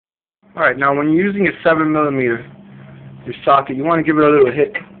Alright, now when you're using a 7mm, your socket, you want to give it a little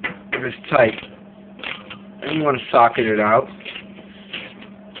hit if it's tight. And you want to socket it out.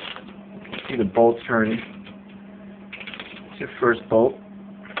 See the bolt turning. It's your first bolt.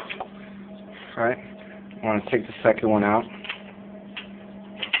 Alright, you want to take the second one out.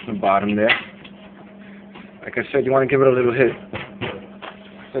 The bottom there. Like I said, you want to give it a little hit.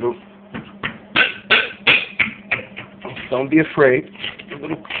 Don't be afraid. A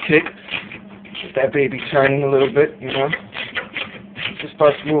little kick. Get that baby turning a little bit, you know. It just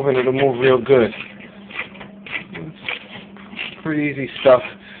starts moving, it'll move real good. Pretty easy stuff.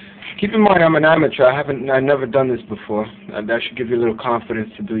 Keep in mind I'm an amateur. I've never done this before. That should give you a little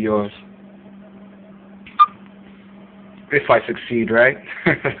confidence to do yours. If I succeed, right?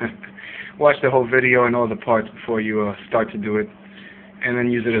 Watch the whole video and all the parts before you start to do it, and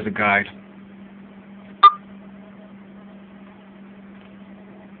then use it as a guide.